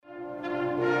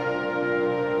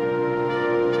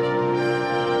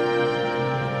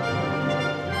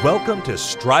Welcome to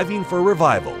Striving for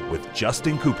Revival with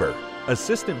Justin Cooper,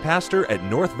 Assistant Pastor at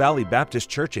North Valley Baptist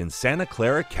Church in Santa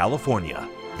Clara, California.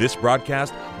 This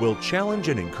broadcast will challenge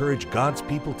and encourage God's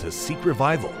people to seek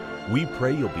revival. We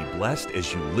pray you'll be blessed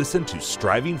as you listen to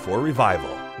Striving for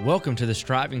Revival. Welcome to the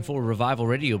Striving for Revival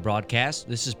radio broadcast.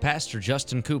 This is Pastor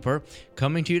Justin Cooper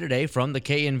coming to you today from the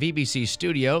KNVBC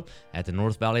studio at the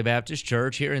North Valley Baptist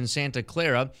Church here in Santa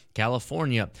Clara,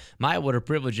 California. What a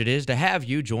privilege it is to have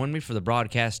you join me for the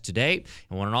broadcast today.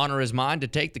 And what an honor is mine to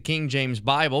take the King James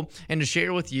Bible and to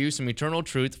share with you some eternal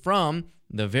truth from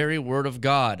the very Word of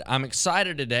God. I'm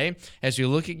excited today as we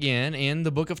look again in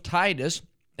the book of Titus.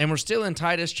 And we're still in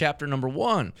Titus chapter number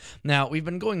 1. Now, we've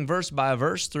been going verse by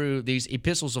verse through these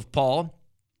epistles of Paul,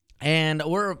 and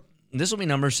this will be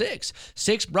number 6.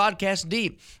 6 broadcasts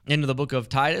deep into the book of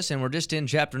Titus, and we're just in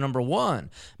chapter number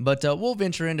 1. But we'll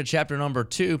venture into chapter number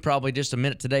 2 probably just a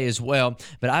minute today as well.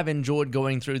 But I've enjoyed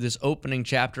going through this opening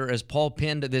chapter as Paul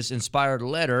penned this inspired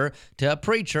letter to a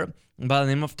preacher by the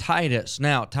name of Titus.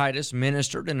 Now, Titus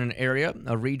ministered in an area,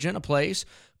 a region, a place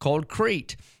called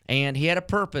Crete. And he had a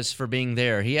purpose for being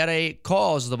there. He had a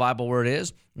cause, the Bible word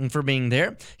is, for being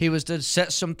there. He was to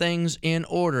set some things in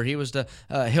order. He was to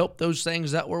help those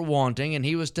things that were wanting, and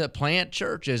he was to plant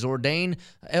churches, ordain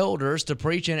elders to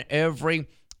preach in every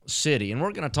city. And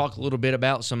we're going to talk a little bit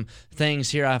about some things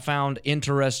here I found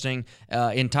interesting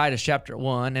in Titus chapter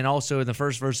 1 and also in the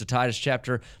first verse of Titus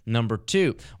chapter number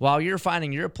 2. While you're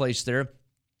finding your place there,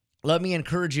 let me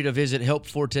encourage you to visit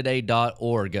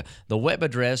help4today.org. The web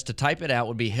address to type it out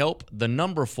would be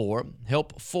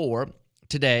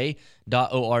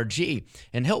help4today.org.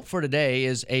 And Help for Today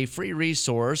is a free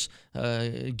resource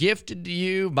gifted to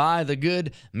you by the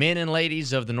good men and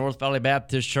ladies of the North Valley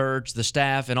Baptist Church, the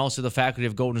staff, and also the faculty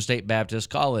of Golden State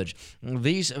Baptist College.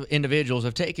 These individuals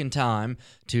have taken time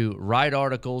to write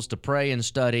articles, to pray and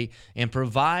study, and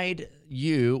provide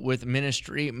you with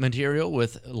ministry material,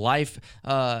 with life,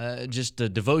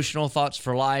 devotional thoughts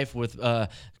for life, with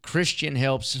Christian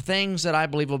helps, things that I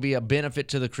believe will be a benefit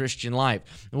to the Christian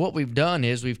life. And what we've done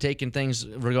is we've taken things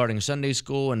regarding Sunday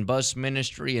school and bus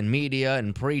ministry and media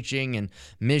and preaching and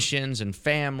missions and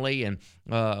family and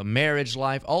marriage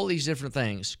life, all these different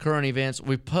things, current events.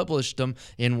 We've published them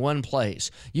in one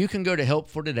place. You can go to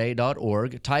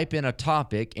help4today.org, type in a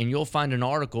topic, and you'll find an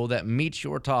article that meets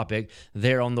your topic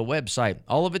there on the website.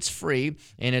 All of it's free,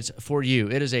 and it's for you.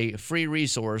 It is a free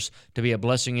resource to be a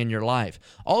blessing in your life.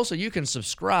 Also, you can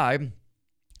subscribe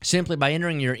simply by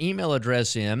entering your email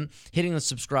address in, hitting the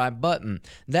subscribe button.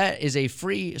 That is a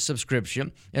free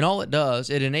subscription, and all it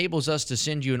does, it enables us to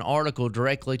send you an article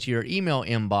directly to your email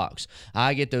inbox.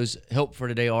 I get those Help for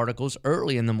Today articles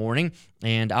early in the morning,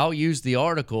 and I'll use the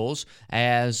articles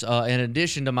as in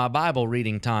addition to my Bible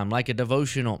reading time, like a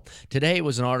devotional. Today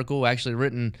was an article actually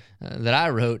written that I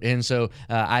wrote, and so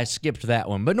I skipped that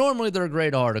one. But normally they're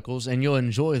great articles, and you'll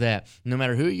enjoy that. No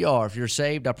matter who you are, if you're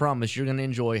saved, I promise you're going to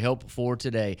enjoy Help for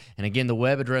Today. And again, the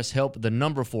web address,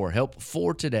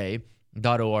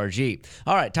 help4today.org.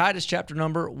 All right, Titus chapter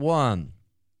number 1.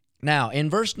 Now, in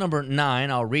verse number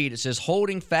 9, I'll read, it says,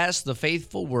 holding fast the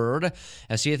faithful word,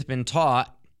 as he hath been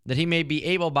taught, that he may be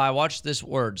able by, watch this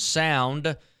word,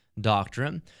 sound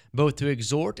doctrine, both to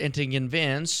exhort and to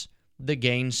convince the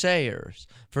gainsayers.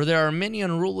 For there are many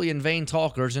unruly and vain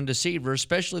talkers and deceivers,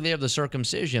 especially they of the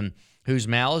circumcision, whose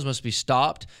mouths must be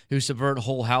stopped, who subvert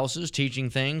whole houses, teaching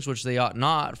things which they ought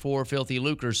not for filthy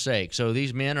lucre's sake. So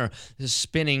these men are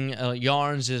spinning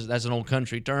yarns, that's an old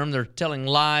country term. They're telling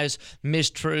lies,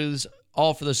 mistruths,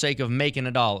 all for the sake of making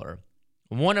a dollar.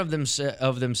 One of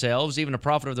themselves, even a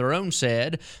prophet of their own,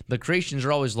 said, the Christians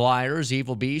are always liars,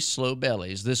 evil beasts, slow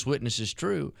bellies. This witness is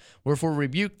true. Wherefore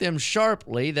rebuke them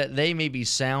sharply, that they may be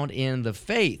sound in the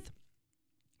faith,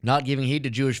 not giving heed to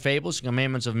Jewish fables and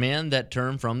commandments of men that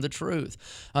turn from the truth.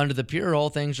 Unto the pure all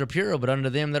things are pure, but unto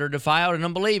them that are defiled and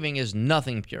unbelieving is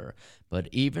nothing pure. But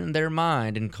even their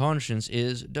mind and conscience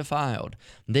is defiled.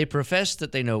 They profess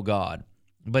that they know God,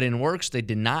 but in works they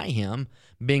deny him,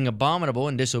 being abominable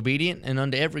and disobedient, and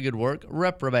unto every good work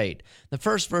reprobate. The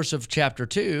first verse of chapter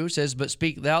 2 says, but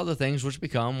speak thou the things which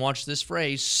become, watch this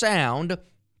phrase, sound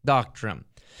doctrine.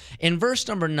 In verse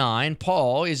number 9,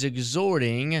 Paul is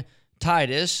exhorting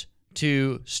Titus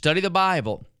to study the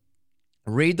Bible,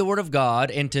 read the Word of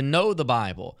God, and to know the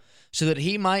Bible, so that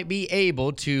he might be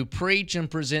able to preach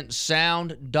and present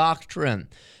sound doctrine,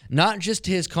 not just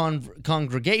to his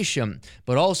congregation,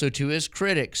 but also to his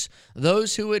critics,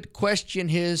 those who would question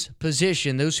his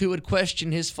position, those who would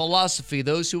question his philosophy,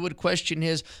 those who would question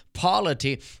his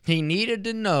polity. He needed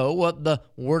to know what the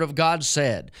Word of God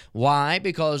said. Why?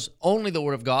 Because only the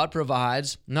Word of God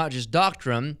provides not just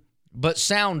doctrine, but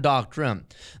sound doctrine.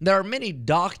 There are many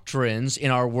doctrines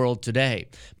in our world today.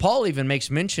 Paul even makes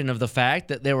mention of the fact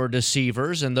that there were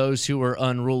deceivers and those who were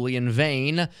unruly and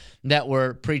vain that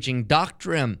were preaching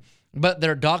doctrine, but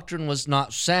their doctrine was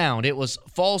not sound. It was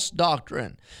false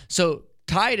doctrine. So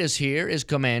Titus here is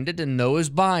commanded to know his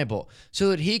Bible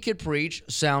so that he could preach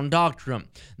sound doctrine.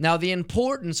 Now, the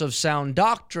importance of sound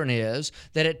doctrine is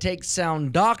that it takes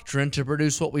sound doctrine to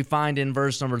produce what we find in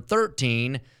verse number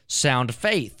 13, sound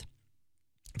faith.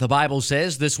 The Bible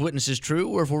says, "This witness is true,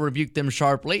 wherefore rebuke them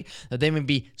sharply, that they may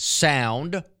be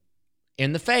sound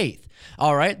in the faith."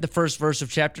 All right, the first verse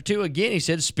of chapter 2, again, he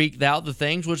said, "Speak thou the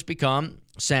things which become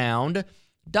sound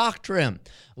doctrine."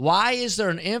 Why is there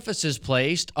an emphasis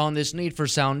placed on this need for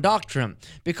sound doctrine?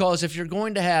 Because if you're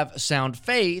going to have sound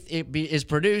faith, it is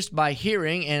produced by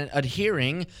hearing and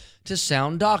adhering to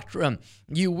sound doctrine.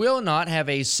 You will not have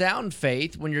a sound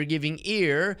faith when you're giving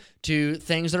ear to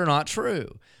things that are not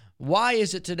true. Why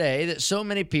is it today that so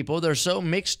many people, they're so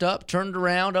mixed up, turned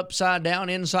around, upside down,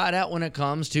 inside out when it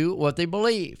comes to what they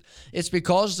believe? It's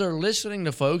because they're listening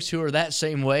to folks who are that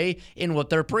same way in what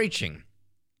they're preaching.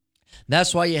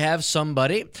 That's why you have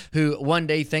somebody who one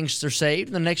day thinks they're saved,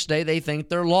 and the next day they think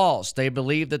they're lost. They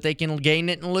believe that they can gain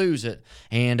it and lose it,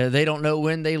 and they don't know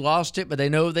when they lost it, but they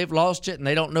know they've lost it, and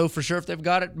they don't know for sure if they've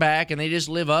got it back, and they just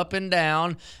live up and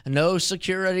down, no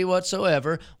security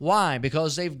whatsoever. Why?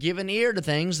 Because they've given ear to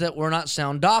things that were not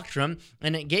sound doctrine,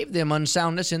 and it gave them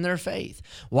unsoundness in their faith.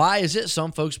 Why is it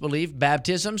some folks believe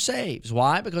baptism saves?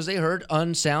 Why? Because they heard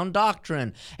unsound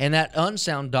doctrine, and that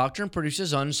unsound doctrine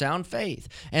produces unsound faith,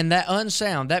 and that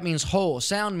unsound, that means whole.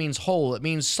 Sound means whole. It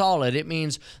means solid. It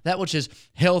means that which is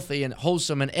healthy and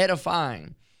wholesome and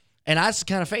edifying. And that's the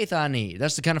kind of faith I need.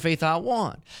 That's the kind of faith I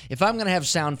want. If I'm going to have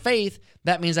sound faith,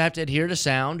 that means I have to adhere to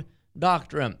sound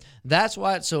doctrine. That's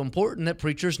why it's so important that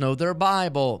preachers know their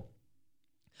Bible.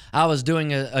 I was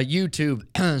doing a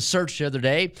YouTube search the other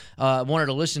day. I wanted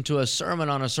to listen to a sermon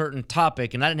on a certain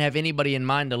topic, and I didn't have anybody in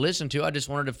mind to listen to. I just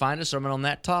wanted to find a sermon on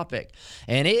that topic.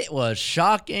 And it was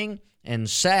shocking and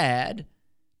sad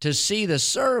to see the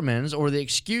sermons or the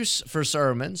excuse for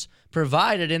sermons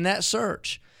provided in that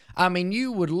search. I mean,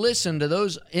 you would listen to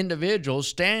those individuals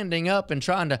standing up and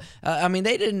trying to,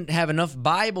 they didn't have enough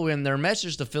Bible in their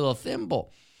message to fill a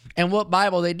thimble. And what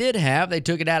Bible they did have, they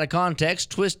took it out of context,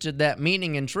 twisted that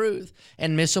meaning and truth,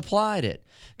 and misapplied it.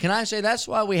 Can I say that's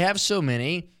why we have so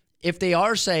many? If they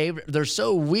are saved, they're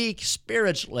so weak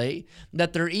spiritually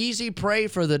that they're easy prey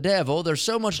for the devil. They're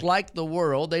so much like the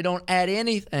world. They don't add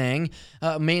anything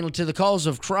mainly to the cause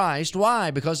of Christ. Why?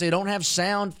 Because they don't have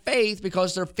sound faith,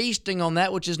 because they're feasting on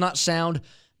that which is not sound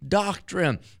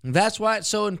doctrine. That's why it's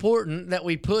so important that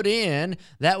we put in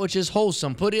that which is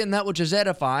wholesome, put in that which is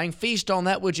edifying, feast on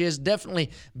that which is definitely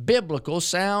biblical,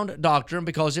 sound doctrine,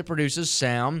 because it produces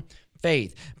sound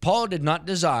faith. Paul did not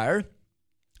desire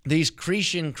these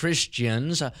Cretan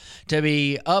Christians to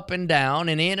be up and down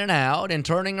and in and out and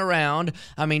turning around,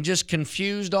 just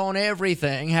confused on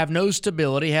everything, have no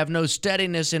stability, have no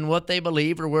steadiness in what they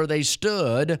believe or where they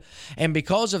stood. And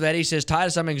because of that, he says,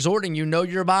 Titus, I'm exhorting you, know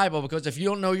your Bible, because if you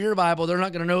don't know your Bible, they're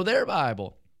not going to know their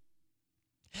Bible.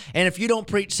 And if you don't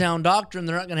preach sound doctrine,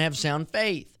 they're not going to have sound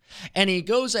faith. And he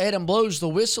goes ahead and blows the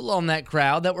whistle on that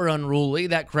crowd that were unruly,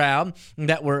 that crowd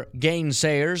that were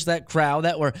gainsayers, that crowd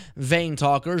that were vain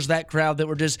talkers, that crowd that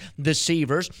were just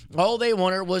deceivers. All they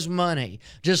wanted was money.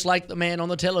 Just like the man on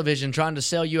the television trying to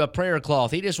sell you a prayer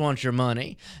cloth. He just wants your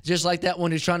money. Just like that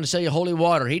one who's trying to sell you holy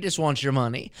water. He just wants your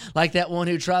money. Like that one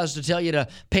who tries to tell you to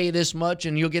pay this much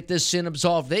and you'll get this sin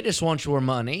absolved. They just want your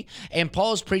money. And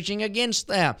Paul's preaching against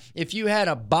that. If you had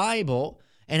a Bible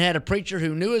and had a preacher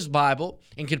who knew his Bible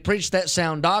and could preach that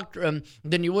sound doctrine,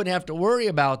 then you wouldn't have to worry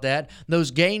about that. Those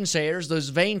gainsayers, those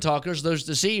vain talkers, those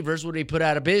deceivers would be put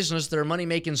out of business. Their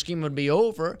money-making scheme would be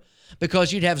over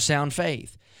because you'd have sound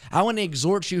faith. I want to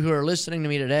exhort you who are listening to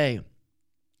me today.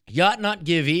 You ought not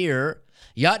give ear.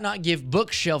 You ought not give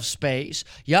bookshelf space.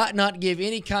 You ought not give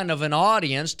any kind of an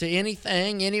audience to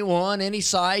anything, anyone, any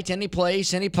site, any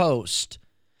place, any post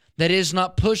that is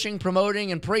not pushing,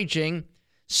 promoting, and preaching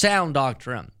sound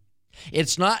doctrine.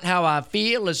 It's not how I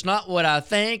feel. It's not what I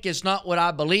think. It's not what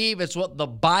I believe. It's what the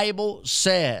Bible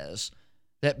says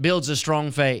that builds a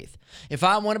strong faith. If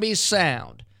I want to be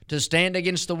sound to stand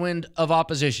against the wind of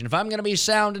opposition, if I'm going to be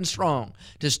sound and strong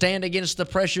to stand against the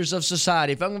pressures of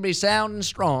society, if I'm going to be sound and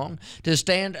strong to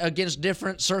stand against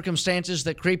different circumstances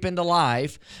that creep into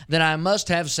life, then I must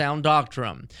have sound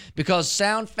doctrine, because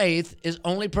sound faith is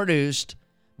only produced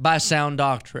by sound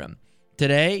doctrine.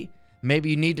 Today,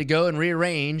 maybe you need to go and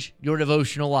rearrange your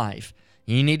devotional life.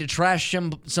 You need to trash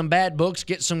some bad books,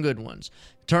 get some good ones.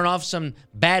 Turn off some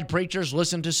bad preachers,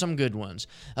 listen to some good ones.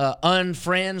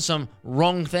 Unfriend some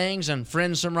wrong things and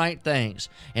friend some right things.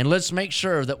 And let's make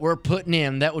sure that we're putting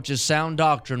in that which is sound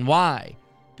doctrine. Why?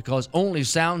 Because only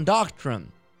sound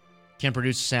doctrine can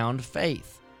produce sound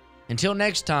faith. Until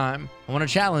next time, I want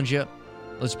to challenge you.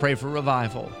 Let's pray for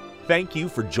revival. Thank you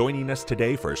for joining us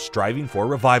today for Striving for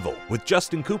Revival with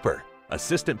Justin Cooper,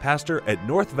 Assistant Pastor at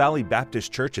North Valley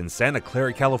Baptist Church in Santa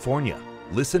Clara, California.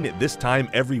 Listen at this time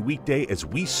every weekday as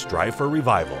we strive for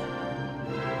revival.